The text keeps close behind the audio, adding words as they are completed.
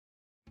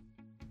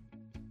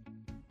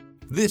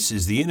This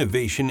is the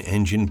Innovation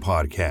Engine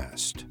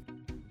Podcast.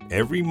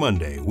 Every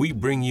Monday, we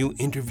bring you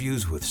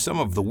interviews with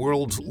some of the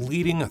world's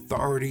leading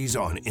authorities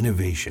on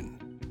innovation.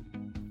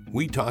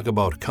 We talk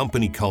about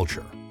company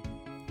culture,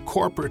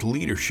 corporate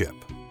leadership,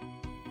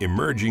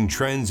 emerging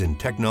trends and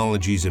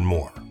technologies, and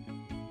more.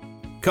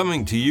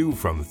 Coming to you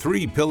from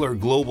Three Pillar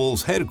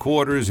Global's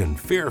headquarters in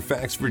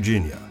Fairfax,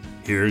 Virginia,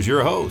 here's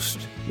your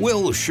host,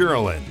 Will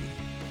Sherlin.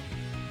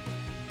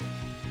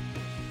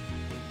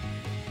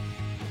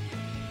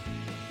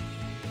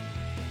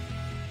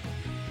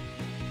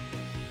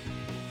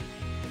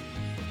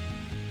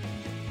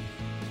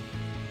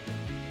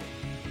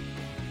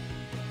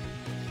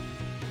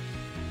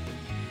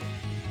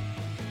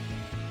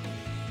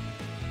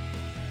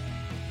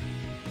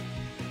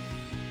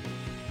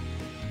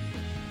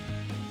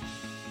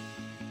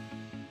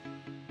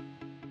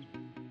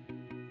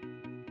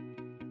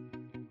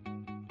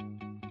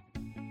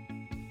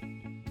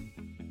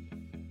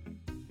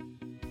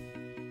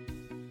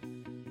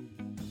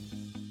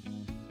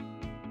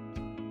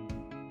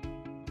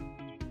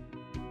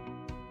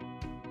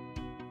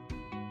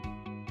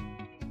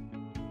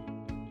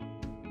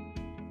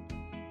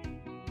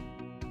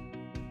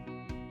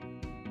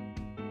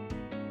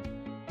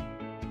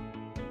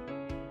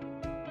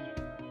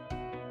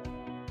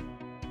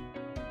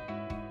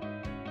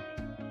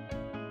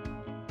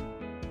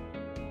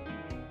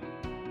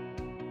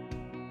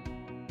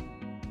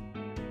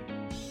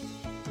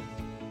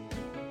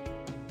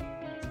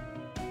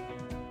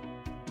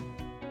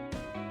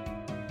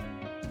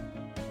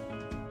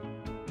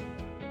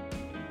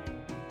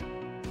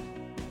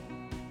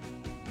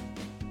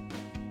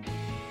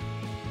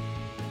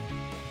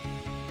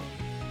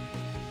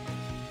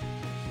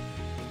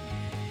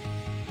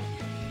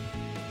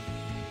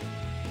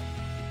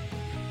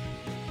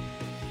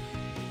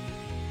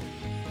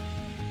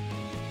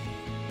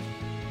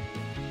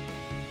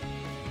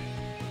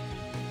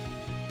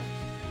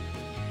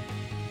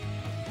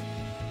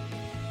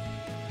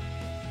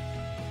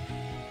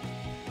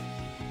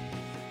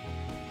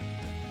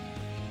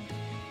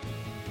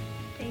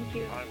 Thank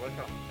you. Hi,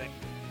 welcome. Thank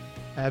you.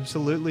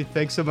 Absolutely.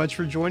 Thanks so much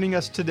for joining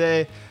us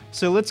today.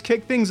 So let's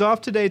kick things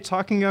off today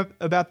talking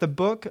about the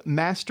book,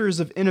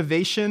 Masters of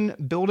Innovation,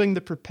 Building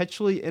the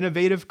Perpetually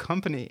Innovative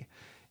Company.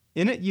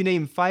 In it, you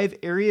name 5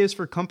 areas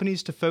for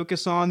companies to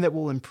focus on that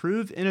will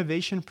improve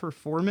innovation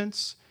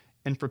performance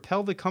and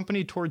propel the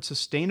company towards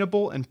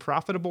sustainable and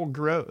profitable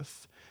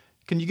growth.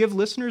 Can you give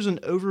listeners an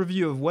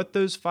overview of what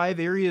those 5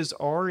 areas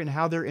are and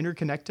how they're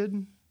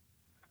interconnected?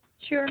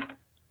 Sure.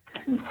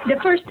 The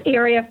first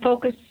area of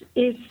focus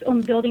is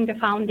on building the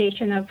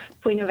foundation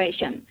for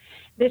innovation.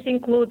 This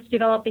includes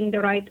developing the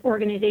right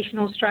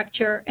organizational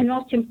structure and,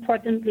 most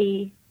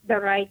importantly, the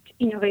right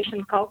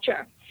innovation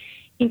culture,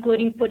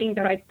 including putting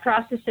the right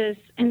processes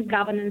and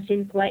governance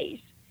in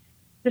place.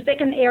 The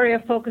second area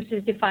of focus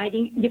is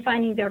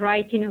defining the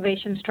right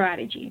innovation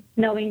strategy,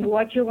 knowing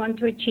what you want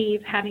to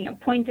achieve, having a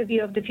point of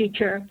view of the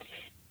future,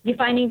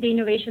 defining the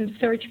innovation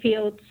search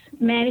fields,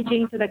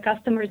 managing to the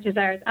customer's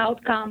desired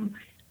outcome,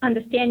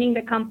 understanding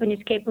the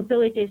company's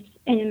capabilities,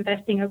 and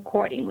investing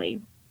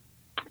accordingly,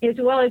 as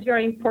well as,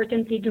 very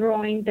importantly,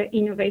 drawing the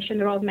innovation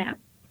roadmap.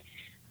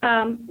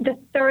 The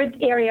third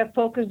area of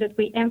focus that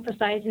we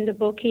emphasize in the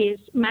book is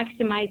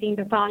maximizing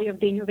the value of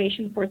the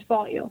innovation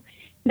portfolio.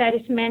 That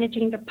is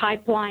managing the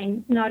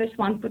pipeline, not as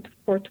one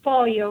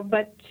portfolio,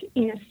 but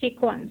in a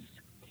sequence.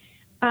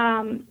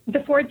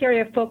 The fourth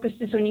area of focus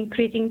is on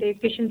increasing the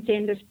efficiency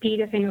and the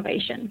speed of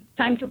innovation.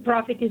 Time to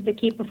profit is the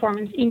key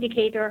performance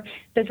indicator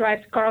that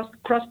drives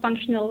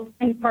cross-functional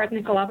and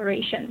partner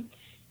collaboration.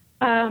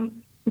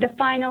 The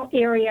final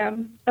area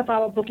of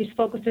our book is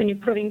focused on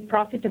improving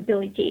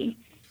profitability.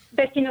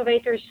 Best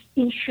innovators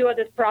ensure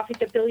that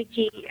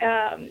profitability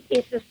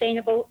is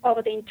sustainable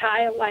over the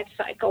entire life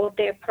cycle of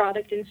their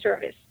product and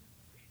service.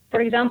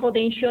 For example,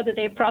 they ensure that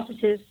their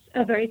processes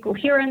are very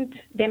coherent,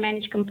 they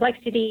manage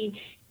complexity,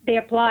 they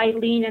apply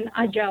lean and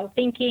agile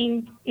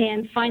thinking,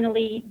 and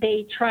finally,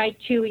 they try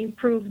to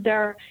improve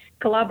their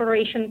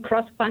collaboration,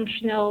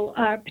 cross-functional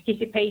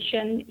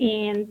participation,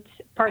 and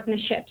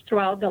partnerships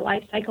throughout the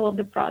life cycle of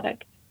the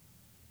product.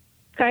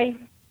 Okay?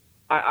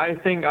 I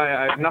think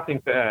I have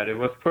nothing to add. It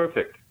was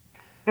perfect.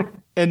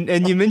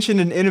 And you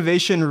mentioned an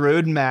innovation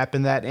roadmap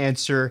in that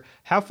answer.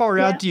 How far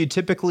out do you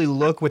typically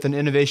look with an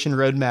innovation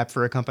roadmap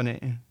for a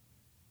company?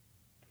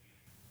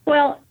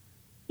 Well,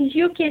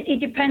 it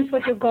depends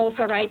what your goals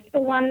are, right?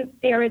 One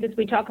area that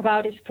we talk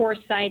about is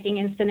foresighting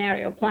and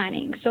scenario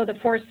planning. So the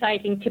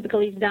foresighting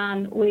typically is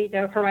done with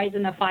a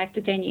horizon of 5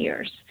 to 10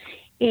 years.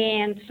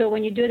 And so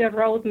when you do the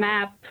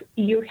roadmap,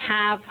 you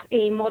have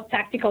a more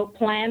tactical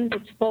plan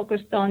that's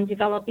focused on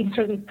developing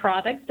certain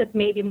products that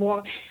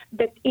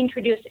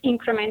introduce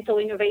incremental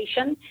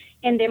innovation,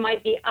 and there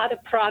might be other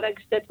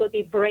products that will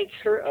be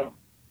breakthrough.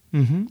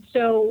 Mm-hmm.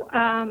 So,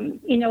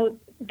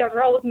 the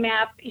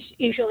roadmap is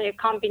usually a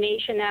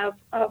combination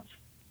of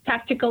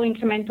tactical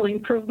incremental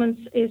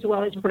improvements as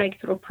well as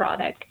breakthrough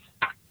products.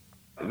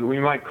 We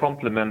might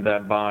complement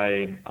that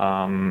by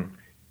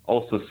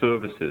also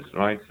services,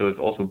 right? So it's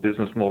also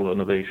business model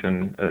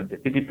innovation.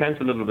 It depends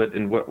a little bit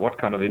in what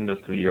kind of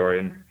industry you're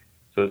in.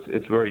 So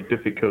it's very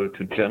difficult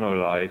to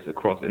generalize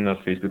across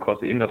industries because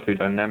the industry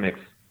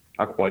dynamics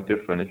are quite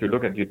different. If you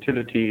look at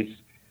utilities,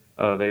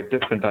 they have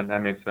different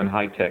dynamics than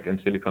high tech in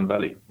Silicon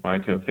Valley,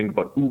 right? You know, think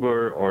about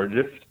Uber or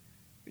Lyft.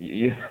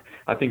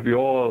 I think we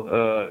all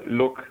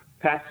look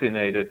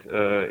fascinated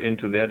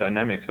into their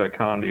dynamics they're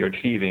currently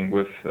achieving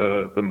with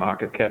the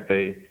market cap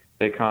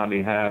they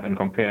currently have, and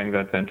comparing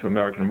that then to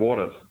American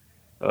Waters,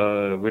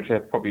 which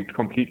have probably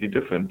completely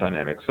different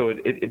dynamics. So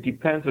it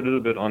depends a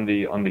little bit on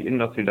the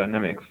industry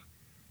dynamics,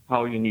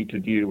 how you need to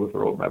deal with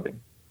road mapping.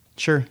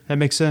 Sure, that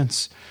makes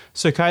sense.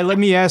 So Kai, let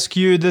me ask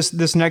you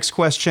this next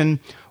question.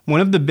 One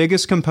of the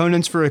biggest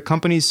components for a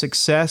company's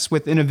success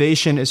with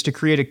innovation is to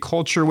create a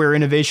culture where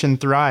innovation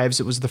thrives.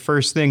 It was the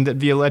first thing that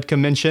Violetka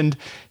mentioned.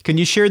 Can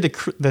you share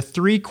the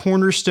three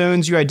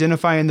cornerstones you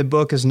identify in the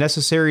book as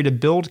necessary to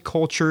build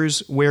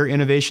cultures where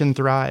innovation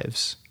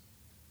thrives?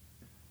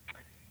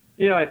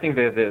 Yeah, I think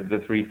they're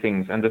the three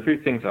things, and the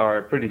three things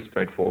are pretty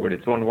straightforward.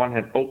 It's on one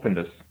hand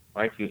openness,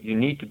 right? You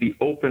need to be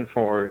open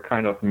for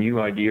kind of new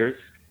ideas,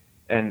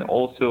 and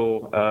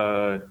also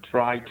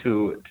try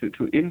to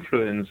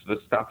influence the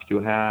stuff you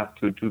have,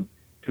 to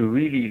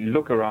really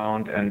look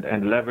around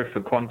and leverage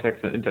the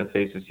context and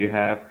interfaces you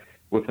have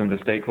within the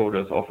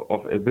stakeholders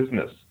of a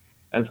business.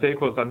 And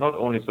stakeholders are not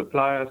only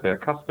suppliers, they are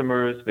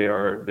customers, they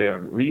are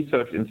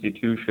research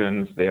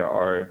institutions, they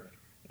are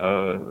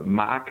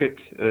market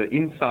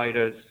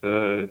insiders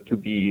to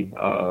be,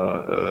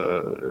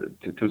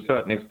 to a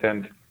certain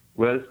extent,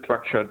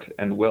 well-structured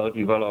and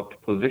well-developed,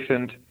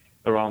 positioned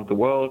around the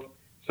world.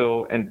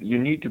 So, and you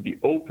need to be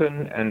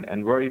open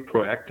and very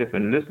proactive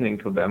in listening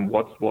to them,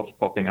 what's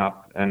popping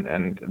up,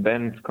 and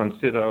then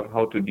consider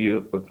how to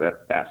deal with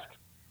that best.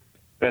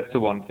 That's the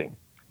one thing.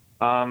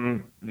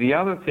 The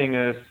other thing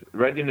is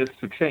readiness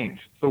to change.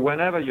 So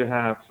whenever you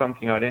have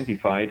something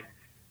identified,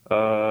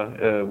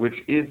 which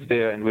is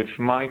there and which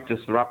might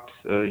disrupt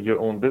your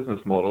own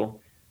business model,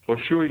 for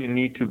sure you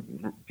need to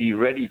be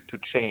ready to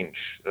change.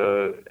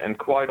 And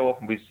quite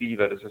often we see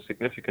that it's a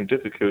significant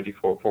difficulty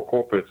for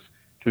corporates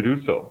to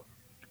do so.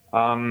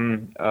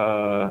 And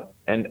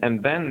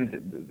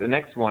then the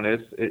next one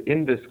is,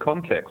 in this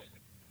context,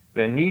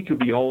 there need to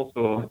be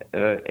also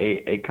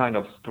a kind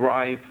of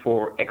strive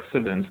for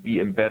excellence be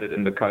embedded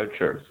in the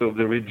culture. So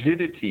the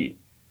rigidity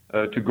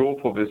to go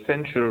for the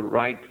essential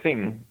right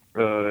thing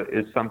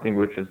is something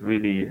which is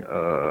really,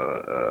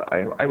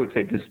 I would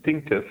say,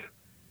 distinctive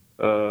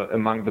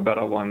among the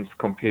better ones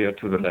compared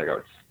to the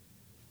laggards.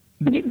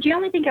 The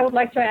only thing I would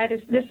like to add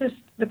is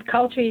that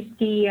culture is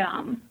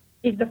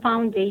the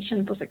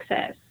foundation for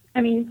success. I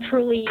mean,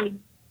 truly,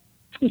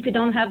 if you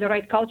don't have the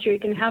right culture, you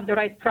can have the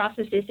right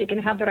processes, you can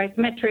have the right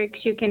metrics,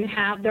 you can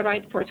have the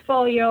right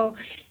portfolio,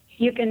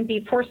 you can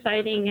be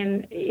foresighting,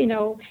 and, you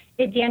know,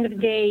 at the end of the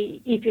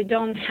day, if you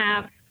don't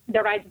have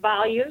the right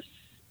values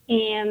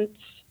and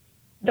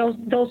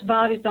those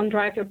values don't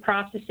drive your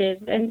processes,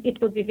 then it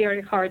would be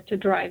very hard to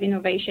drive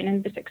innovation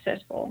and be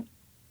successful.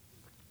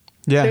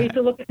 Yeah. So if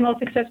you look at most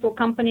successful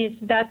companies,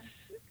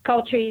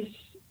 culture is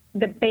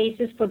the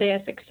basis for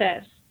their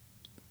success.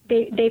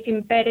 They've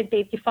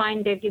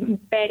defined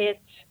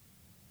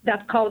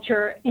that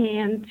culture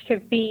and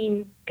have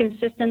been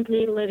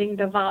consistently living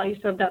the values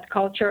of that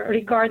culture,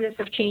 regardless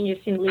of changes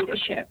in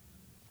leadership.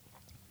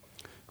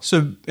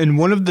 So, and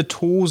one of the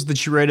tools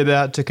that you write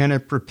about to kind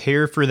of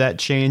prepare for that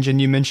change, and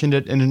you mentioned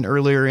it in an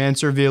earlier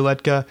answer,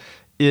 Violetka,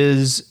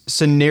 is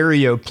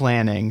scenario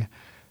planning.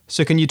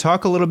 So can you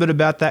talk a little bit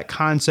about that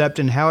concept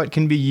and how it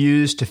can be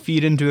used to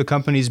feed into a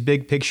company's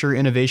big picture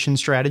innovation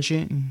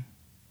strategy?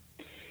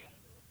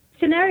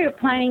 Scenario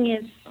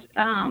planning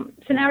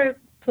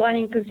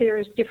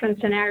considers different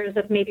scenarios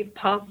that may be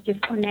positive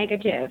or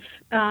negative.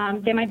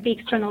 There might be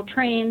external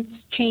trends,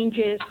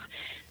 changes,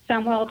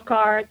 some wild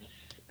cards.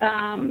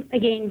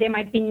 Again, there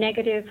might be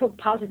negative or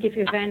positive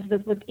events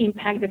that would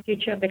impact the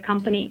future of the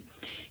company.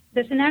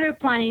 The scenario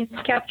planning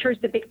captures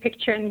the big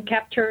picture and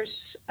captures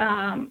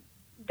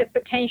the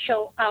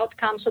potential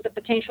outcomes or the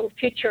potential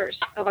futures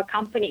of a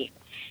company.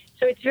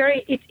 So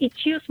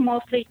it's used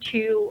mostly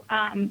to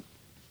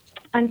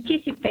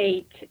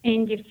anticipate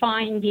and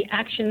define the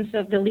actions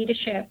of the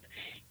leadership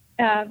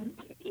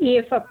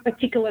if a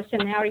particular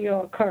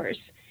scenario occurs.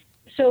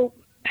 So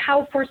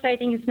how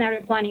foresighting and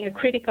scenario planning are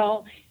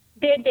critical.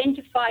 They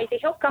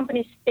help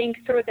companies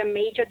think through the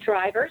major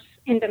drivers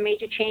and the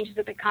major changes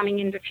that are coming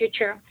in the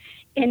future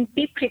and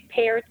be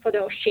prepared for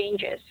those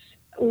changes.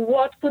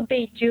 What would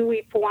they do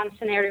if one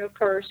scenario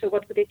occurs, or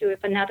what would they do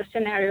if another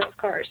scenario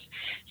occurs?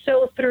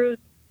 So through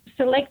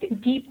select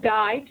deep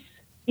dives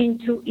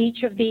into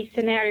each of these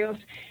scenarios,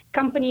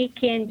 company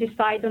can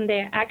decide on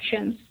their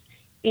actions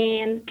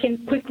and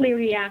can quickly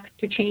react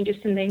to changes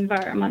in the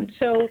environment.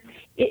 So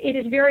it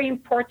is very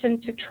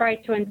important to try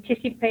to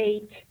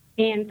anticipate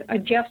and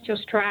adjust your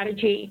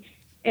strategy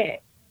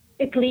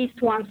at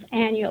least once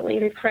annually,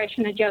 refresh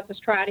and adjust the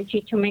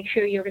strategy to make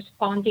sure you're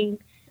responding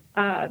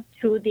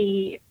to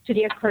the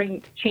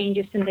occurring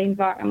changes in the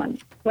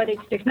environment, whether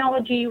it's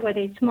technology, whether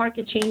it's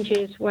market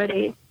changes, whether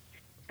it's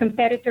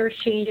competitors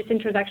changes,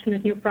 introduction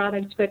of new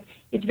products. But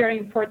it's very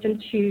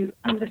important to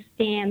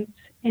understand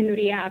and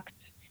react.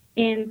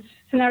 And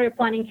scenario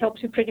planning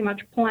helps you pretty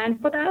much plan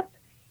for that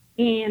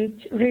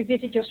and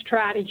revisit your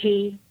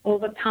strategy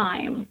over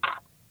time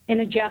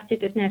and adjust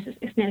it as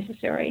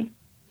necessary.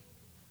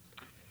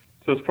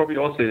 So it's probably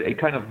also a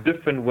kind of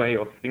different way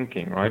of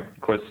thinking, right?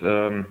 Because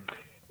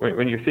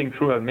when you think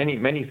through it,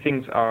 many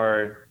things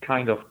are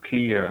kind of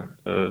clear.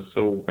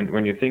 So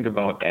when you think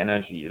about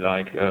energy,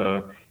 like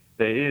there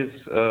is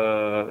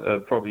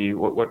probably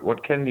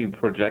what can be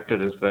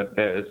projected is that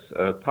there is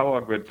power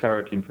grid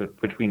parity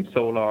between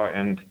solar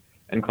and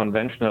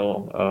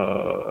conventional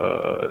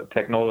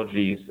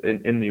technologies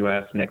in the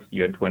U.S. next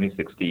year,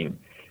 2016.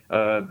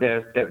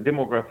 There's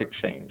demographic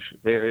change.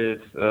 There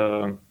is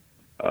the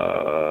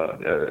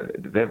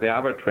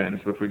other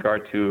trends with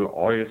regard to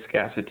oil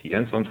scarcity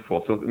and so on and so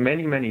forth. So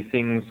many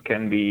things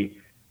can be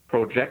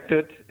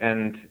projected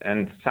and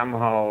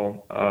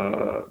somehow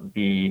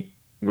be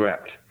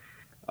grabbed.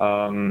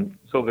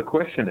 So the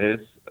question is,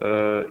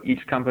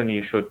 each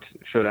company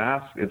should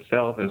ask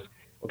itself is,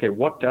 okay,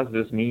 what does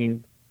this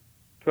mean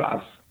to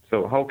us?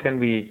 So how can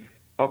we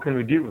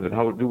deal with it?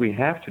 How do we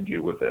have to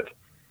deal with it?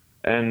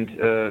 And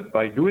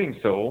by doing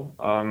so,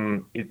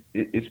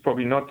 it's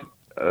probably not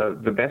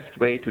the best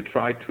way to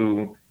try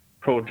to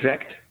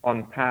project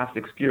on past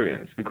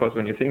experience, because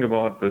when you think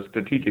about the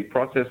strategic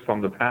process from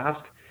the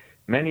past,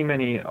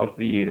 many of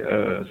the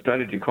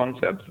strategy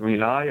concepts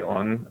rely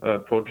on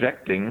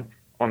projecting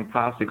on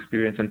past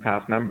experience and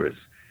past numbers.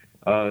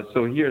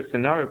 So here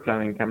scenario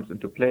planning comes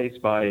into place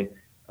by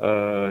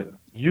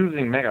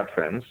using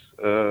megatrends,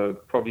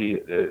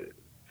 probably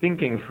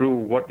thinking through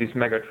what these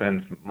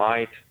megatrends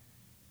might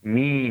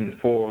mean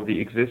for the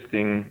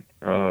existing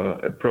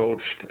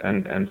approached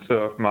and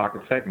served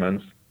market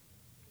segments,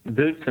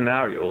 build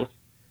scenarios,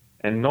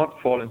 and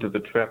not fall into the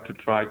trap to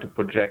try to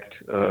project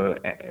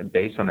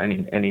based on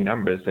any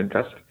numbers, and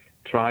just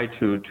try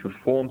to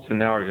form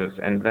scenarios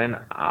and then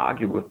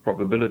argue with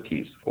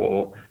probabilities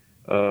for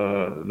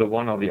the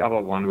one or the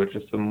other one, which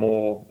is the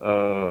more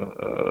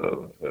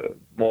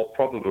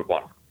probable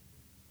one.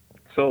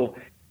 So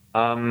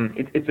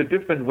it's a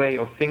different way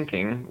of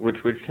thinking, which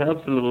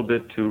helps a little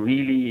bit to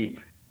really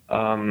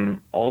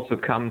also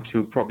come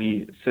to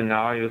probably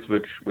scenarios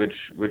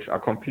which are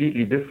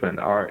completely different,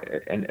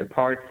 and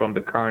apart from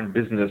the current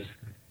business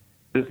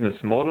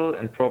model,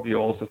 and probably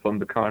also from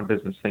the current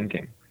business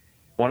thinking.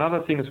 One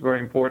other thing is very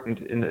important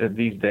in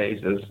these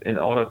days is in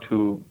order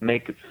to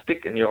make it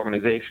stick in the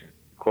organization,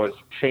 because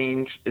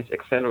change is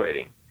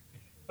accelerating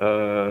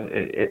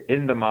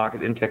in the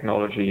market, in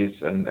technologies,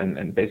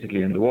 and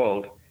basically in the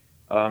world.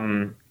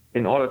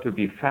 In order to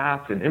be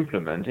fast in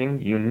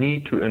implementing, you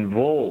need to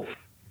involve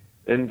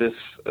in this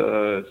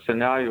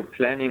scenario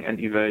planning and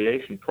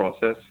evaluation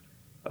process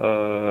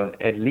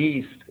at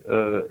least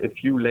a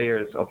few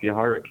layers of your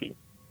hierarchy.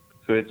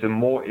 So it's a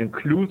more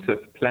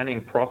inclusive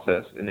planning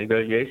process and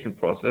evaluation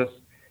process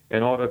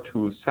in order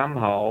to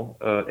somehow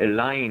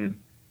align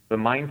the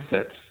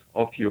mindsets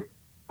of your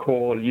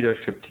core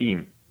leadership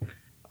team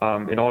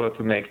in order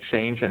to make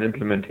change and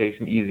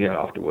implementation easier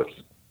afterwards.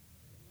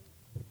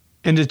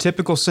 And a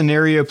typical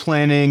scenario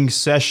planning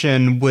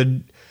session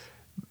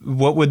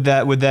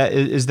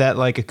is that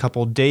like a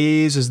couple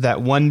days? Is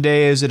that one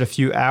day? Is it a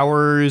few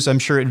hours? I'm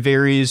sure it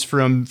varies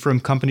from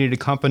company to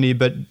company,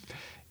 but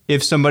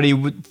if somebody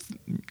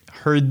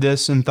heard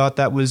this and thought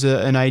that was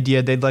an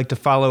idea they'd like to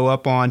follow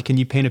up on, can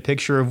you paint a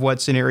picture of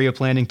what scenario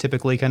planning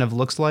typically kind of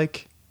looks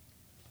like?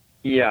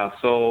 Yeah,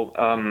 so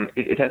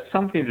it has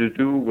something to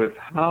do with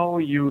how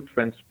you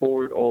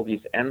transport all these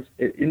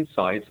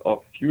insights of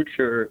the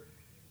future,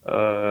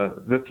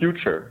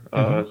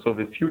 so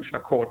the future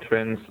core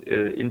trends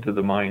into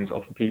the minds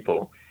of the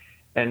people.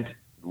 And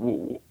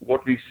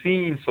what we've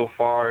seen so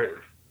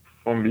far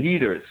from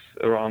leaders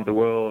around the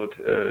world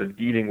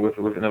dealing with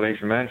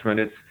innovation management,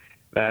 it's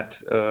that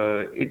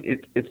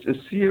it's a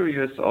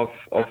series of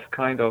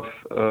kind of,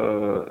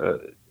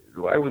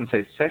 I wouldn't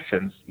say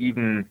sessions,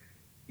 even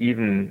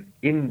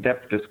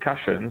in-depth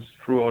discussions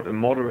throughout a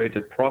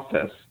moderated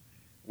process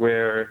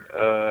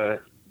where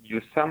you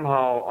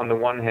somehow, on the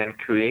one hand,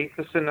 create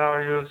the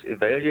scenarios,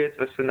 evaluate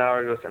the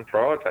scenarios, and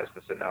prioritize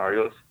the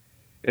scenarios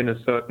in a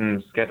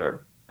certain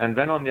scatter. And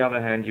then, on the other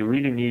hand, you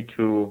really need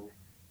to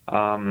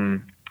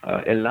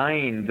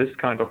align this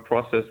kind of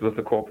process with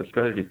the corporate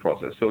strategy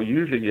process. So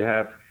usually you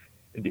have,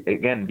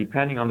 again,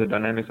 depending on the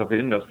dynamics of the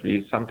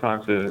industry,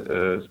 sometimes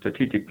a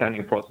strategic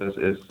planning process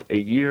is a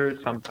year,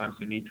 sometimes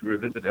you need to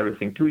revisit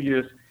everything 2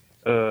 years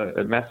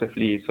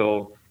massively.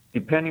 So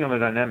depending on the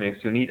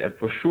dynamics, you need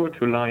for sure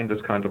to align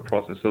this kind of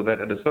process so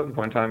that at a certain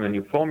point in time when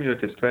you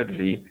formulate a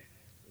strategy,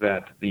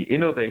 that the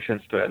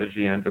innovation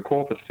strategy and the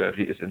corporate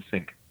strategy is in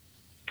sync.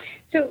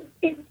 So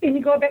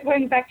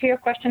going back to your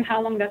question,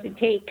 how long does it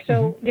take?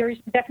 So there is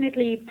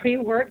definitely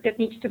pre-work that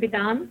needs to be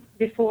done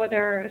before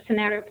the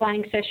scenario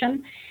planning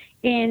session.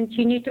 And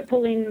you need to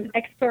pull in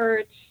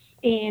experts,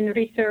 and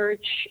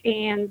research,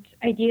 and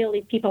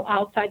ideally people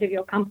outside of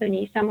your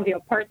company, some of your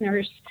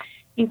partners,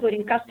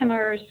 including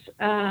customers,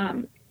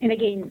 and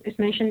again, as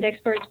mentioned,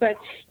 experts, but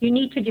you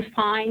need to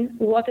define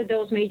what are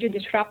those major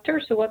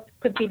disruptors, so what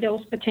could be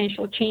those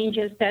potential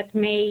changes that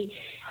may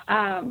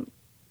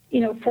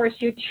force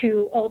you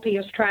to alter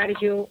your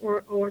strategy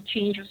or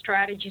change your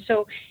strategy.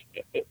 So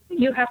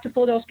you have to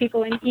pull those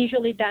people in.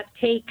 Usually that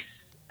takes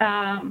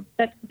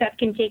that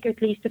can take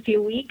at least a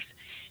few weeks.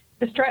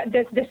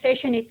 The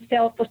session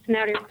itself for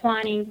scenario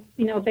planning,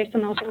 based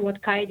on also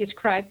what Kai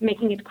described,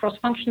 making it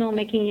cross-functional,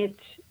 making it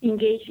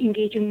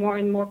engaging more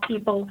and more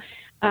people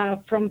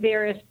from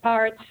various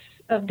parts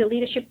of the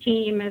leadership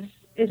team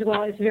as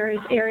well as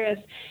various areas.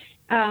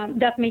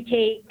 That may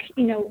take,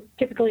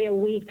 typically a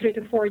week, 3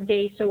 to 4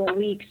 days, so a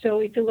week.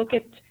 So if you look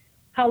at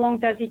how long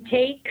does it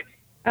take,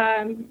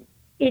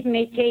 it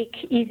may take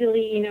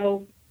easily,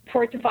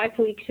 4 to 5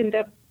 weeks in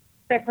the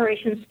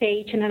preparation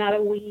stage and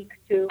another week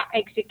to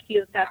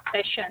execute that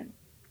session.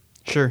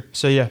 Sure.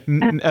 So yeah,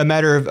 a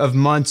matter of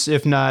months,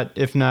 if not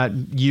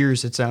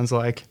years, it sounds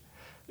like.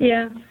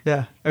 Yeah.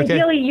 Yeah. Okay.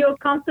 Ideally, you're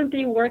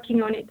constantly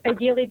working on it.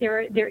 Ideally,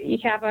 you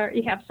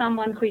have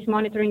someone who is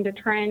monitoring the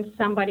trends,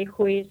 somebody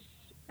who is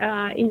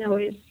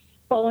is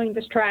following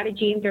the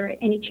strategy, and there are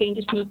any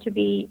changes need to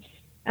be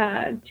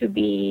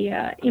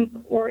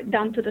or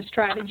done to the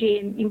strategy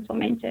and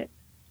implemented.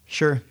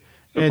 Sure.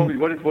 So probably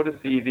what is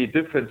the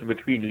difference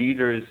between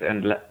leaders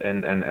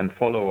and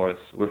followers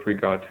with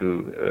regard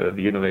to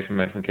the innovation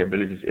management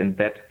capabilities in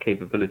that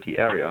capability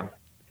area?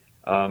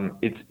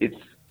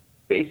 It's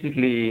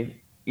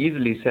basically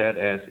easily said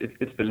as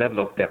it's the level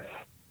of depth,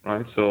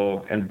 right?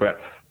 So and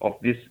breadth of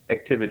this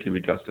activity we're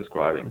just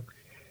describing.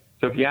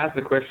 So if you ask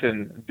the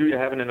question, do you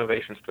have an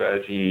innovation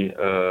strategy?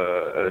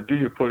 Do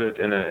you put it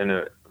in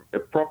an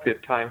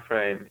appropriate time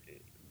frame,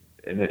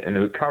 in a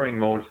recurring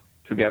mode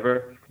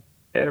together?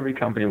 Every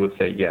company would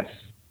say yes.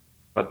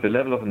 But the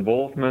level of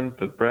involvement,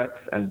 the breadth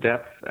and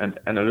depth and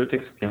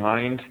analytics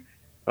behind,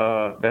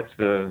 that's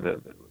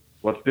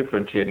what's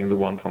differentiating the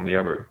one from the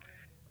other.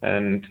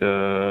 And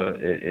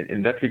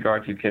in that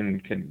regard, we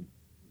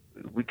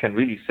can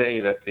really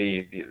say that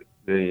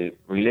the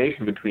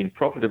relation between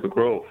profitable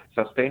growth,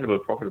 sustainable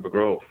profitable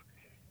growth,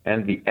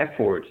 and the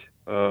effort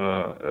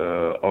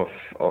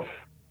of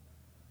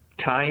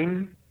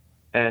time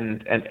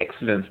and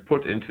excellence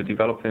put into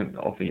development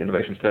of the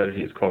innovation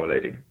strategy is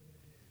correlating.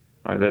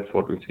 That's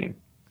what we've seen.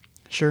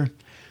 Sure.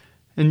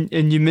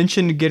 And you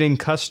mentioned getting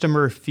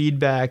customer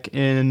feedback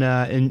in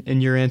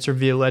your answer,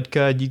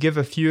 Violetka. You give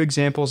a few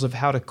examples of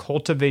how to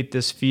cultivate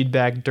this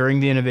feedback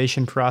during the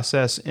innovation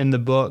process in the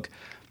book.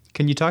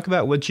 Can you talk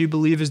about what you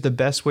believe is the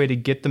best way to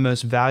get the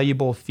most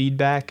valuable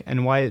feedback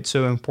and why it's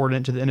so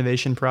important to the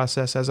innovation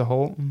process as a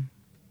whole?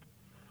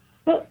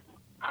 Well,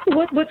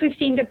 what we've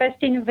seen, the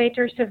best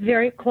innovators are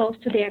very close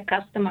to their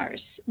customers.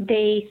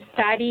 They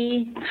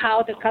study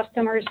how the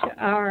customers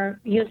are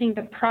using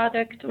the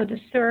product or the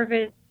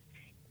service.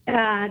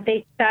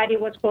 They study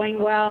what's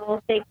going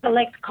well. They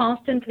collect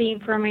constantly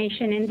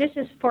information, and this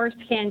is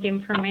first-hand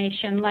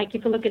information. Like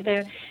if you look at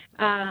the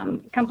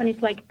companies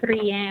like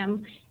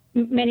 3M,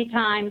 many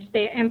times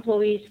their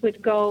employees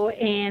would go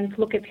and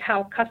look at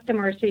how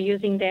customers are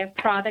using their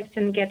products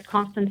and get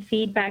constant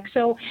feedback.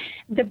 So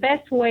the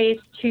best way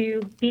is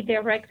to be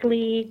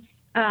directly,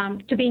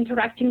 to be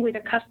interacting with a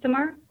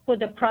customer who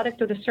the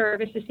product or the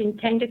service is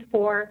intended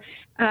for,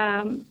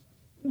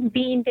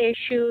 be in their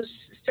shoes,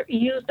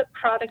 use the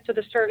product or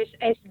the service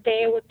as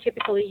they would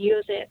typically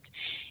use it.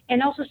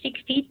 And also seek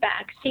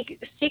feedback,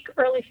 seek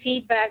early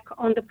feedback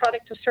on the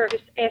product or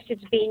service as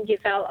it's being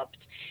developed,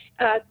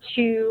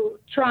 to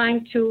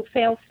trying to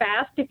fail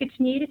fast if it's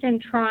needed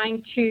and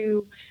trying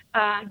to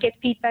get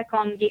feedback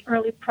on the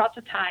early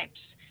prototypes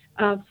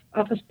of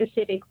a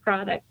specific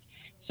product.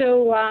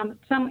 So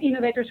some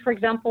innovators, for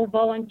example,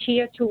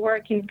 volunteer to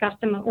work in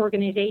customer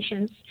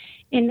organizations.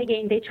 And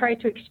again, they try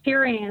to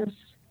experience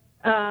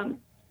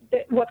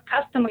what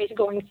customer is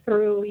going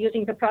through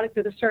using the product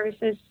or the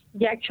services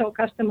the actual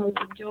customer will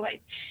enjoy.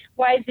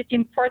 Why is it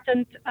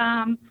important?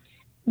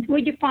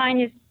 We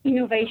define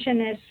innovation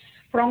as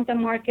from the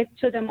market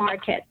to the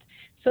market.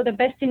 So the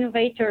best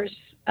innovators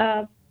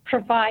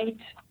provide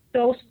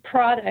those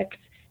products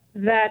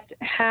that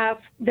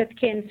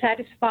can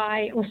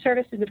satisfy, or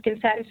services that can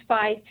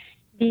satisfy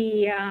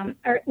the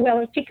well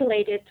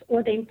articulated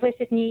or the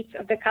implicit needs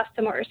of the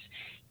customers.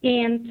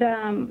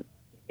 And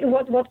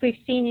what we've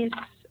seen is,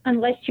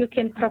 unless you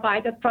can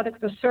provide a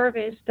product or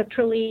service that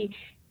truly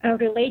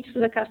relates to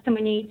the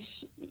customer needs,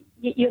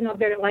 you're not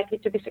very likely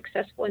to be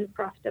successful and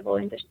profitable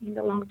in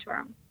the long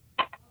term.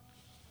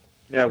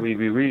 Yeah, we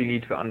really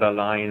need to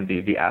underline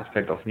the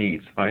aspect of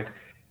needs, right?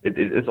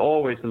 It's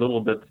always a little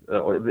bit,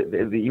 or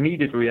the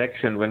immediate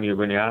reaction when you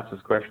ask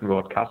this question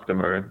about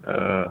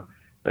customer,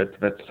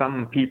 that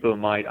some people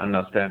might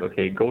understand,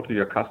 okay, go to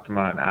your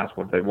customer and ask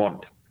what they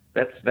want.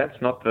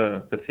 That's not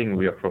the thing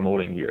we are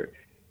promoting here.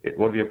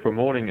 What we are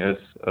promoting is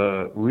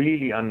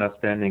really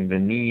understanding the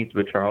needs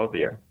which are out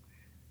there.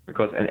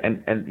 because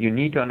and you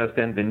need to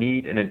understand the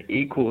need in an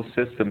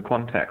ecosystem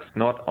context,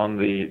 not on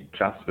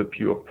just the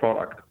pure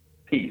product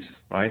piece,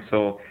 right?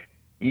 So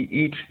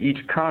each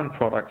current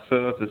product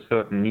serves a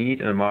certain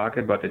need in the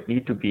market, but it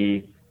needs to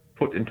be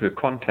put into a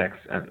context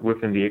and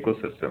within the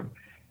ecosystem.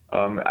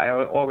 I'm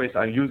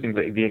using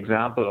the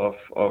example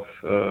of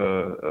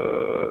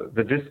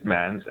the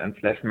Discmans and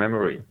flash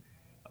memory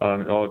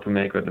in order to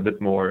make it a bit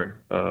more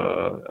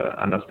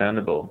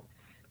understandable.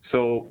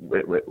 So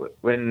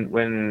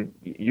when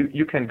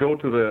you can go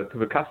to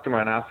the customer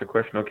and ask the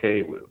question,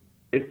 okay,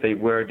 if they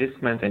were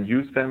Discmans and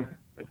use them,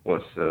 it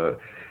was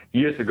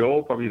years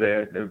ago. Probably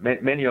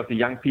many of the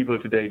young people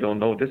today don't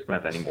know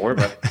Discmans anymore,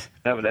 but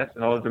nevertheless,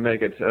 in order to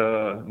make it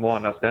more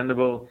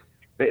understandable,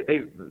 they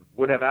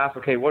would have asked,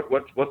 okay,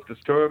 what's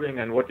disturbing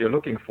and what you're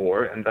looking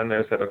for, and then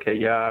they said, okay,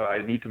 yeah,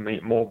 I need to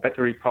make more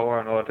battery power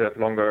in order to have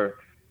longer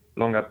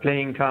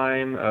playing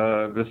time.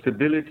 The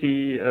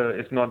stability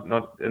is not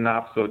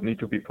enough, so it needs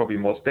to be probably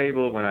more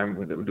stable when I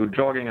do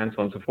jogging and so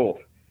on and so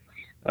forth.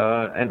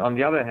 And on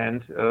the other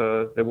hand,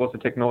 there was a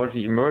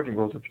technology emerging,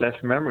 was a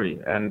flash memory,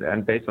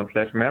 and based on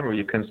flash memory,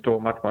 you can store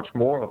much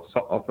more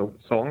of the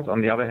songs.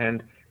 On the other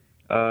hand,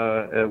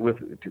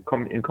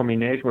 in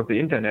combination with the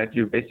internet,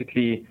 you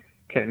basically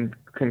can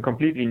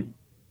completely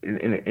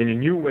in a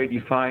new way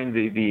define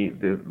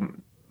the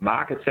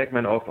market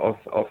segment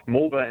of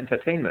mobile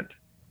entertainment.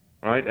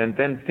 Right, and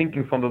then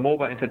thinking from the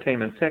mobile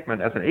entertainment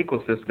segment as an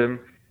ecosystem,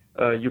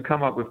 you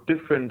come up with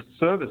different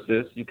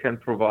services you can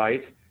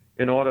provide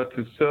in order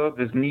to serve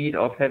this need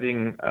of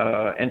having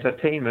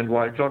entertainment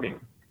while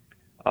jogging.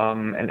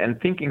 And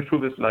thinking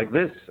through this like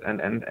this,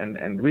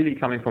 and really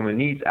coming from a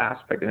needs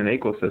aspect in an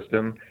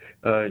ecosystem,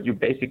 you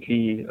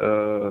basically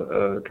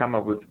come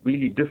up with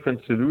really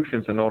different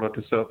solutions in order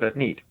to serve that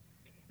need.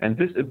 And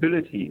this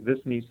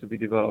needs to be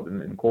developed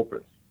in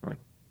corporates. Right.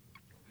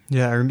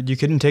 Yeah, you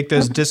couldn't take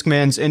those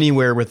Discmans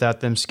anywhere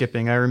without them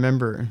skipping. I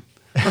remember.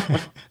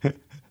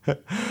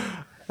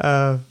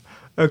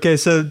 Okay,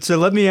 so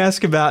let me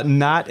ask about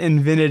not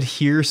invented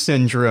here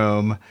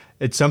syndrome.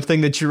 It's something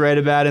that you write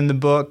about in the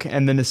book,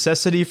 and the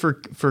necessity for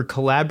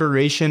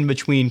collaboration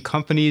between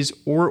companies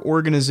or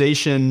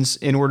organizations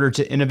in order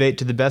to innovate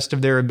to the best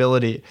of their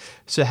ability.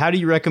 So how do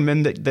you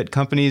recommend that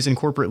companies and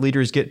corporate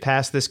leaders get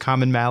past this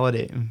common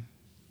malady?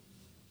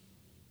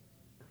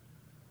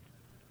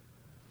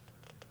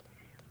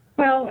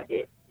 Well,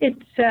 there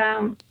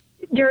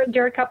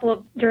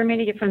are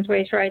many different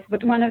ways, right?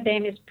 But one of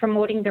them is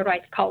promoting the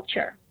right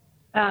culture,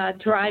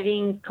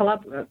 driving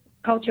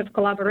culture of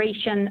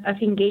collaboration,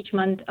 of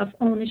engagement, of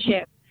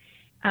ownership.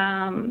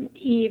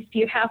 If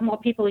you have more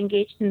people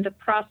engaged in the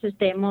process,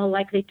 they're more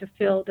likely to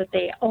feel that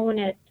they own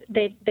it,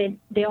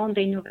 they own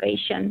the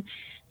innovation.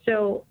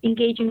 So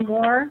engaging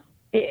more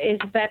is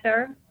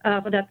better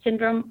for that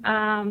syndrome.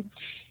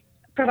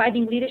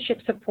 Providing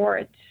leadership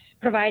support,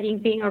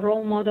 being a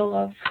role model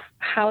of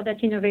how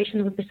that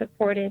innovation would be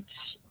supported,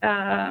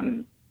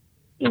 from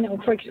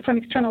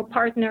external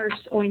partners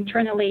or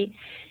internally,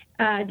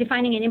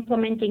 defining and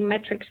implementing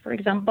metrics, for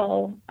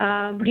example,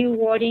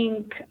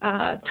 rewarding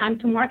time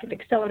to market,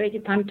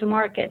 accelerated time to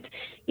market.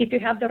 If you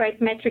have the right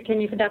metric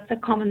and if that's a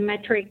common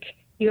metric,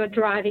 you're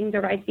driving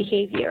the right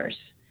behaviors.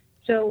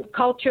 So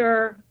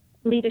culture,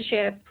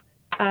 leadership,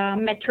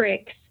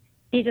 metrics,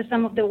 these are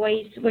some of the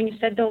ways, when you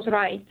said those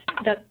right,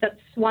 that's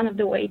one of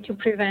the ways to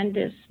prevent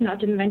this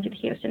not invented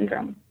here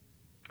syndrome.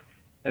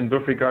 And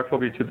with regard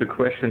probably to the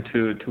question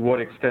to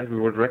what extent we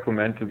would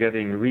recommend to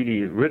getting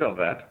really rid of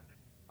that,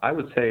 I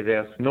would say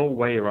there's no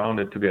way around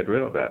it to get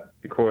rid of that,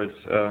 because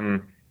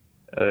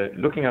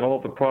looking at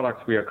all the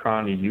products we are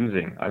currently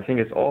using, I think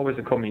it's always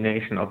a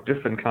combination of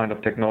different kind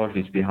of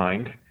technologies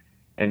behind,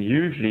 and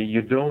usually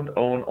you don't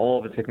own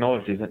all the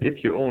technologies, and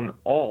if you own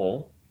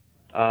all,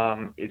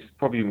 it's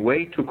probably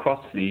way too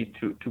costly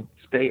to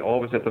stay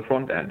always at the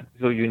front end.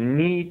 So you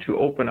need to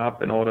open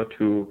up in order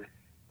to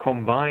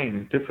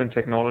combine different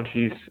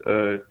technologies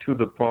to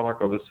the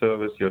product or the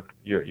service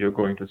you're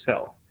going to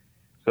sell.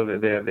 So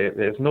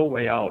there's no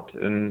way out,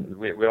 and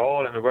we're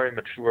all in a very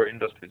mature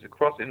industry.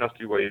 Across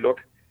industry where you look,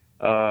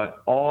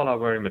 all are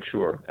very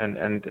mature,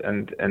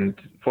 and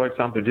for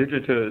example,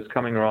 digital is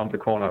coming around the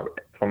corner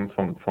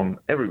from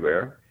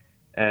everywhere.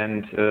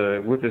 And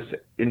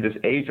in this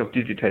age of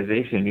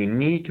digitization, you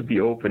need to be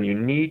open. You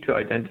need to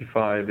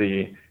identify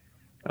the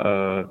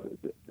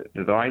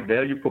right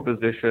value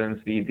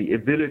propositions, the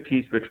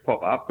abilities which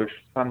pop up, which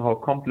somehow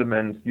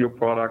complement your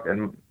product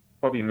and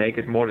probably make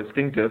it more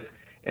distinctive,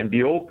 and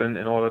be open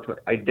in order to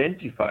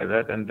identify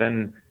that and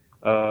then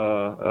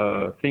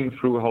think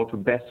through how to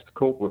best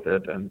cope with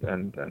it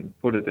and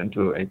put it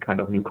into a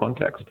kind of new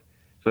context.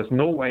 So there's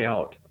no way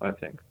out, I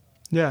think.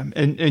 Yeah,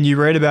 and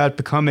you write about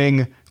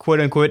becoming, quote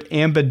unquote,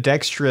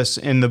 ambidextrous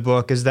in the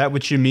book. Is that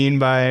what you mean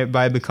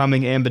by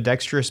becoming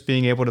ambidextrous,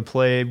 being able to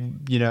play,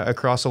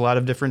 across a lot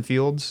of different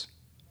fields?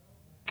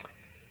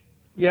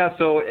 Yeah,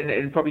 so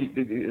and probably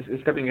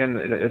stepping in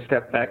a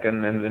step back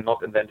and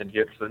not invented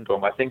yet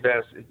syndrome. I think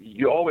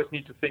you always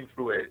need to think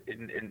through it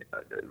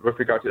with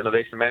regard to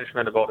innovation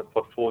management about a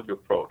portfolio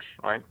approach,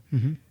 right?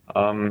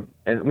 Mm-hmm.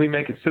 And we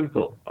make it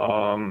simple,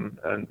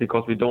 and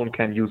because we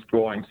can use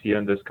drawings here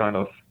in this kind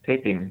of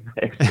taping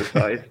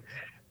exercise.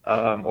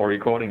 Or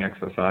recording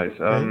exercise.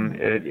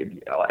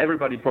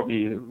 Everybody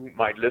probably who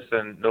might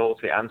listen knows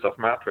the ends of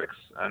matrix,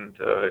 and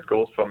it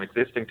goes from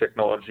existing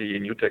technology,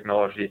 new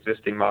technology,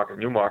 existing market,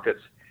 new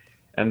markets.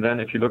 And then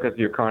if you look at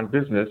your current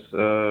business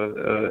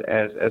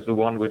as the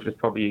one which is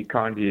probably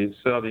currently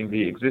serving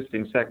the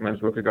existing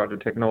segments with regard to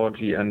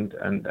technology and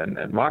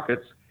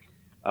markets,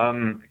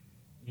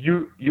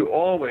 you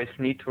always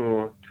need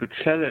to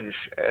challenge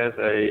as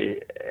a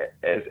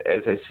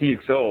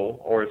CXO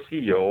or a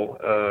CEO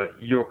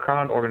your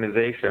current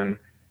organization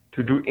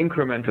to do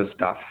incremental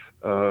stuff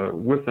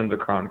within the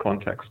current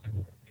context.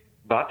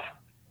 But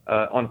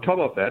on top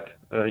of that,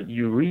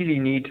 you really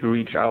need to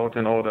reach out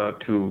in order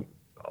to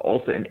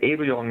also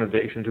enable your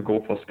organization to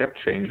go for step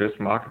changes,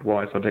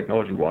 market-wise or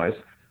technology-wise,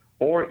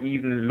 or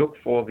even look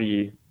for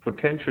the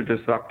potential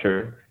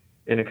disruptor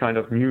in a kind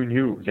of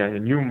new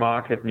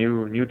market,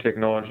 new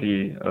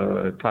technology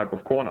type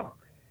of corner.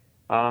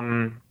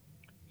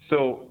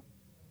 So,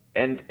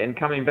 and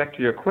coming back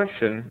to your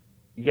question,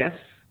 yes,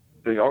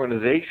 the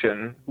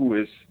organization who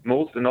is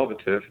most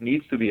innovative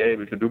needs to be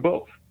able to do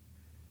both.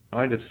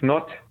 Right? It's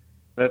not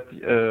that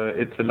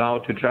it's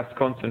allowed to just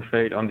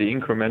concentrate on the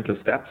incremental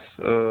steps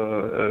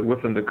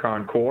within the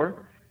current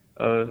core.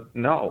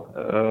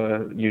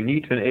 No, you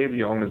need to enable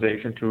your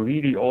organization to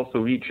really also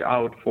reach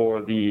out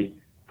for the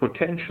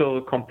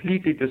potential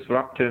completely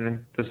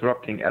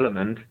disrupting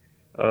element,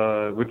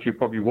 which you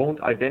probably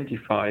won't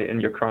identify in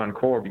your current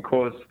core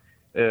because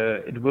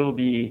it will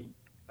be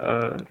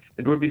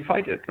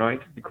fighted,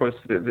 right? Because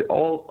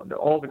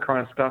all the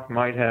current stuff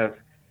might have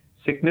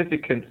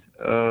significant.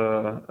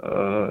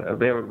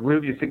 They will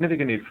be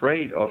significantly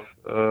afraid of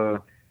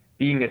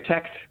being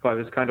attacked by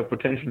this kind of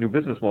potential new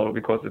business model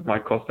because it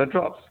might cost their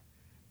jobs.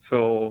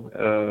 So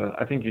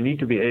I think you need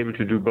to be able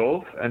to do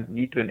both and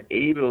need to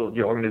enable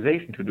your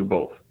organization to do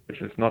both,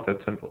 which is not that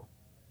simple.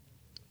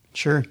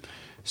 Sure.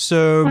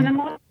 So on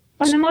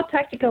a more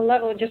tactical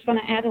level, just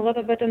want to add a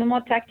little bit. On a more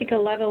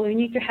tactical level, we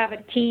need to have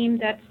a team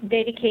that's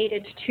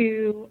dedicated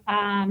to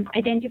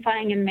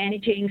identifying and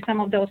managing some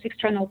of those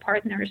external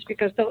partners,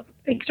 because those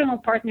external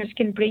partners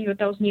can bring you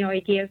those new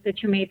ideas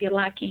that you may be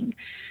lacking.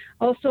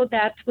 Also,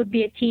 that would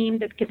be a team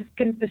that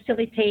can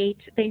facilitate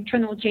the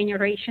internal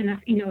generation of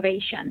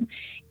innovation.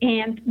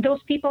 And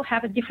those people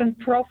have a different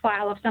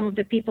profile of some of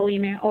the people you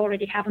may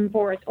already have on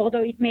board,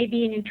 although it may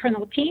be an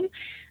internal team,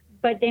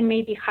 but they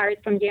may be hired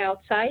from the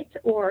outside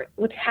or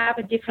would have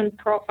a different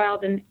profile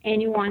than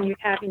anyone you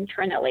have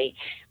internally.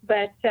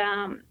 But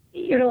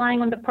you're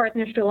relying on the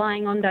partners,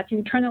 relying on that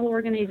internal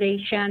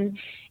organization,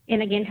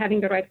 and again, having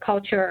the right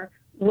culture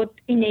would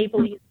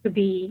enable you to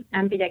be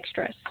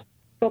ambidextrous.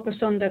 Focus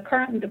on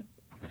the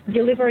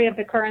delivery of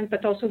the current,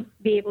 but also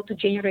be able to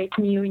generate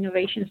new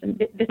innovations and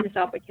business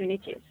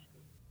opportunities.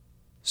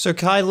 So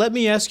Kai, let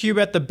me ask you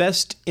about the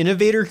Best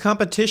Innovator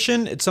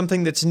competition. It's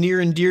something that's near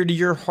and dear to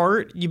your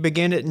heart. You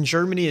began it in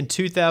Germany in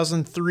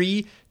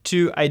 2003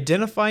 to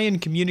identify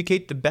and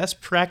communicate the best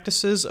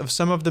practices of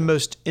some of the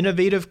most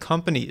innovative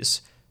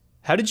companies.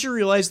 How did you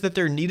realize that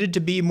there needed to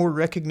be more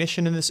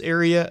recognition in this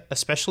area,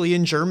 especially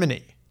in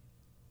Germany?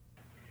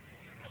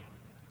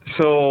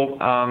 So,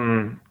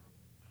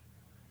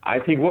 I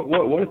think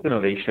what is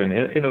innovation?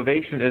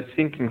 Innovation is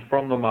thinking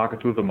from the market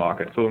to the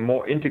market, so a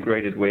more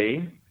integrated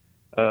way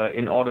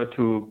in order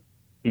to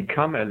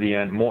become at the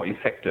end more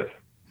effective.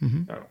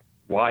 Mm-hmm.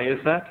 Why is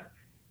that?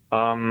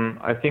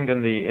 I think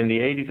in the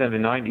 80s and the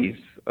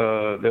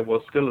 90s there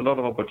was still a lot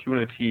of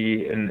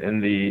opportunity in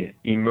the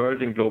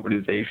emerging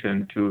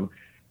globalization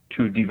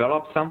to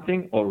develop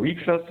something or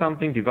research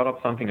something,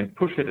 develop something and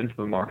push it into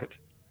the market.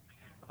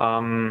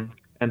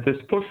 And this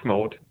push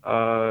mode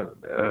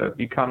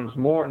becomes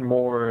more and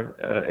more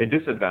a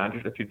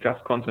disadvantage if you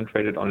just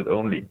concentrated on it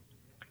only.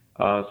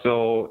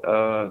 So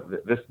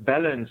this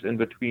balance in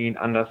between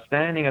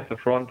understanding at the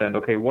front end,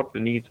 okay, what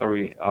the needs are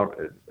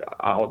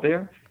out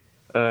there,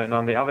 and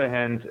on the other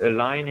hand,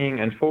 aligning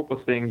and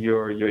focusing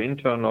your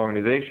internal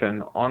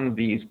organization on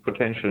these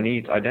potential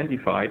needs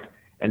identified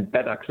and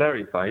better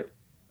clarified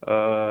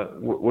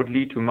would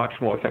lead to much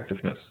more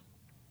effectiveness.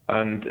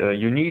 And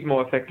you need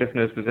more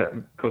effectiveness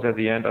because at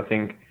the end, I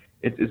think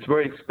it's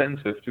very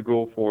expensive to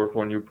go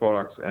for new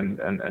products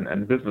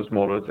and business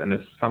models, and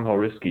it's somehow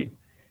risky.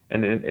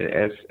 And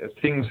as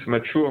things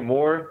mature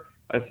more,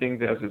 I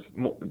think there's this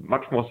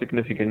much more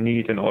significant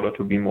need in order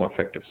to be more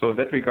effective. So in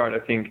that regard,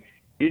 I think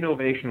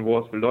innovation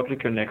was the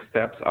logical next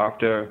steps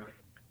after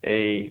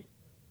a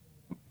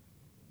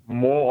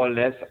more or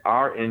less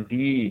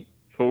R&D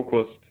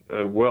focused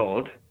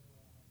world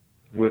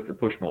with the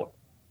push mode.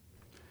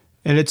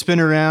 And it's been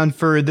around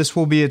this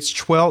will be its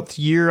 12th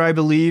year, I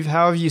believe.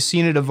 How have you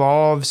seen it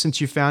evolve since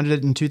you founded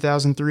it in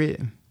 2003?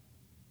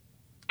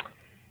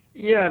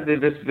 Yeah,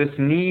 this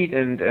need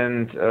and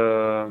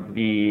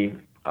the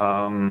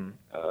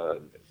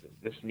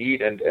this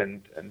need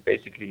and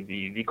basically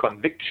the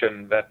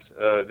conviction that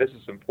this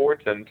is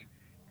important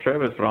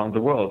travels around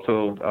the world.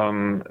 So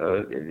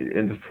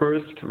in the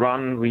first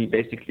run, we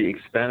basically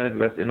expanded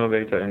West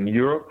Innovator in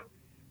Europe.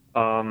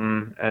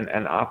 And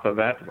after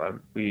that,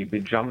 we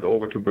jumped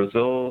over to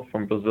Brazil.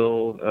 From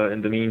Brazil,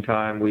 in the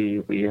meantime,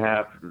 we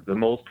have the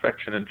most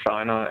traction in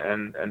China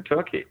and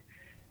Turkey.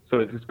 So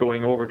it is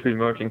going over to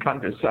emerging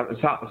countries,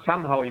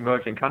 somehow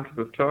emerging countries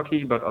with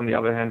Turkey, but on the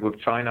other hand, with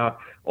China,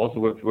 also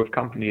with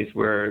companies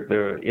where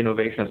the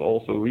innovation is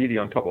also really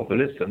on top of the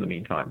list in the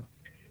meantime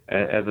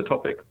as a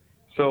topic.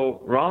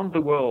 So around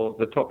the world,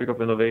 the topic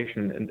of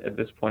innovation at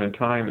this point in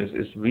time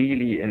is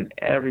really in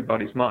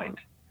everybody's mind.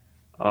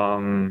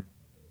 And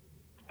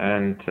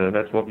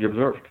that's what we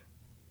observed.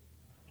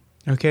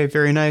 Okay,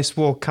 very nice.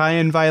 Well, Kai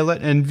and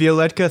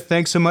Violetka,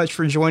 thanks so much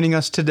for joining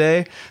us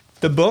today.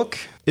 The book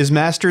is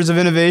Masters of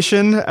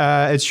Innovation.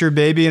 It's your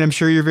baby, and I'm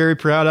sure you're very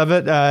proud of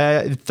it.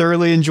 I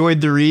thoroughly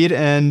enjoyed the read,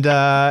 and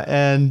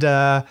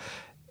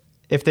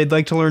if they'd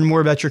like to learn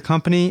more about your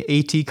company,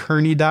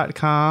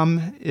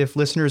 atkearney.com. If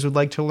listeners would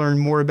like to learn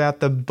more about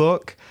the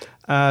book,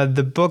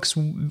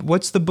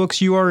 what's the book's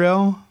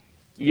URL?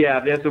 Yeah,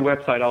 there's a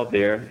website out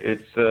there.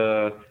 It's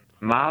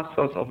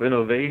Masters of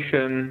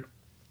Innovation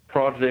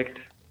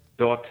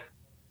Project.org.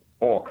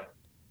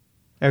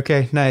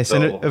 Okay, nice.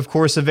 So, and of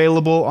course,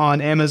 available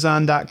on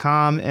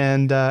Amazon.com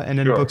and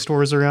in sure.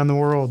 bookstores around the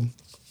world.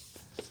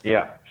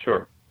 Yeah,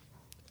 sure.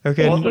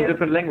 Okay. Also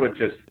different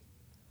languages.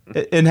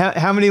 And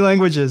how many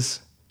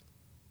languages?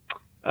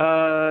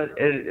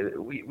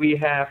 We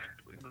have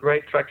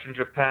great traction in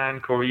Japan,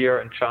 Korea,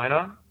 and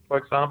China, for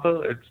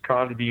example. It's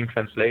currently being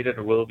translated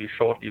and will be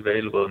shortly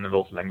available in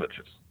those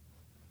languages.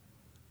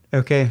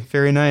 Okay,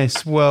 very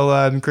nice.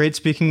 Well, great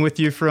speaking with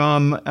you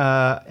from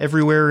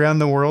everywhere around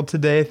the world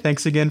today.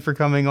 Thanks again for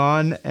coming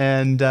on,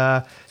 and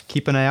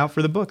keep an eye out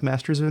for the book,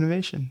 Masters of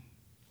Innovation.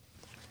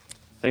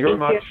 Thank you very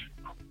much.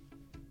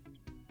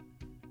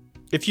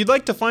 If you'd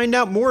like to find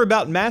out more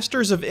about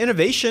Masters of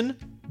Innovation,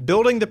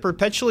 building the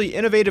perpetually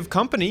innovative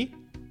company,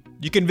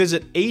 you can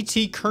visit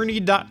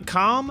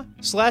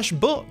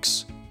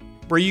atkearney.com/books,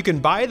 where you can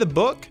buy the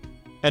book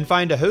and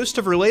find a host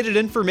of related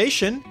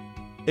information,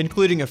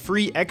 including a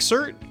free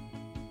excerpt,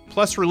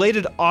 plus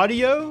related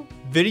audio,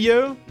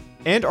 video,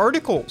 and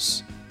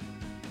articles.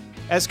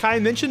 As Kai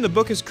mentioned, the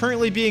book is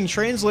currently being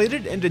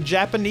translated into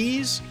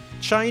Japanese,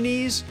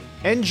 Chinese,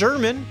 and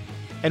German,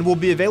 and will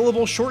be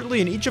available shortly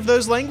in each of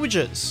those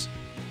languages.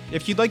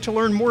 If you'd like to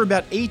learn more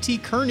about A.T.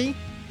 Kearney,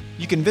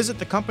 you can visit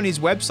the company's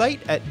website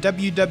at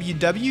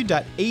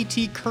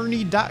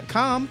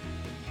www.atkearney.com.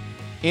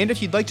 And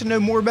if you'd like to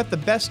know more about the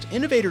Best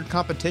Innovator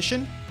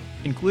competition,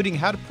 including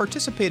how to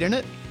participate in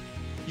it,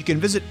 you can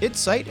visit its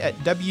site at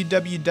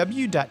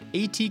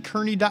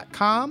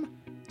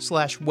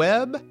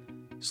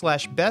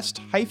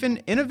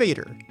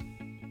www.atkearney.com/web/best-innovator.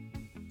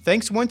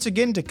 Thanks once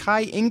again to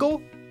Kai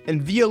Engel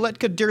and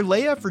Violetka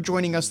Dirlea for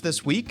joining us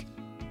this week.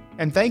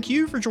 And thank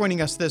you for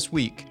joining us this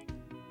week.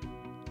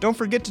 Don't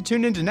forget to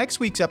tune into next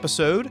week's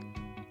episode,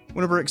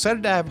 when we're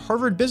excited to have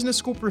Harvard Business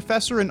School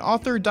professor and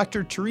author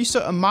Dr.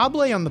 Teresa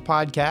Amable on the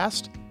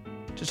podcast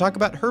to talk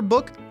about her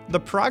book, The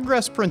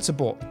Progress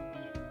Principle.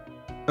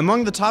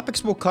 Among the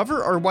topics we'll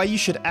cover are why you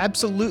should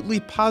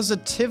absolutely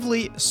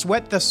positively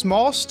sweat the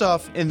small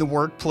stuff in the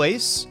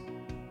workplace,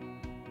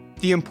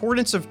 the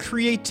importance of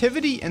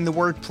creativity in the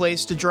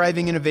workplace to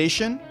driving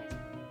innovation,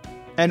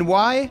 and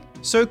why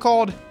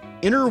so-called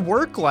inner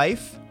work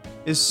life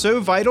is so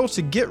vital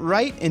to get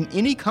right in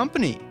any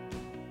company.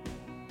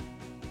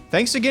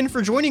 Thanks again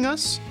for joining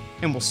us,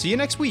 and we'll see you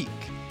next week.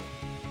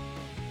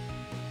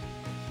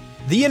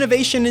 The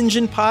Innovation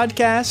Engine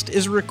podcast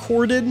is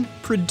recorded,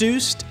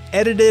 produced,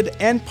 edited,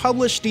 and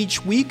published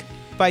each week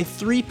by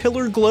 3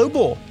 Pillar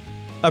Global,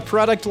 a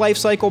product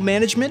lifecycle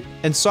management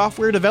and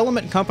software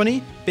development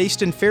company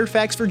based in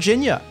Fairfax,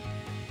 Virginia.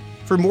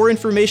 For more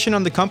information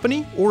on the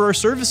company or our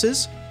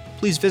services,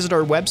 please visit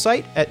our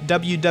website at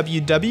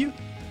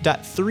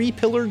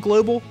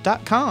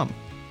www.3pillarglobal.com.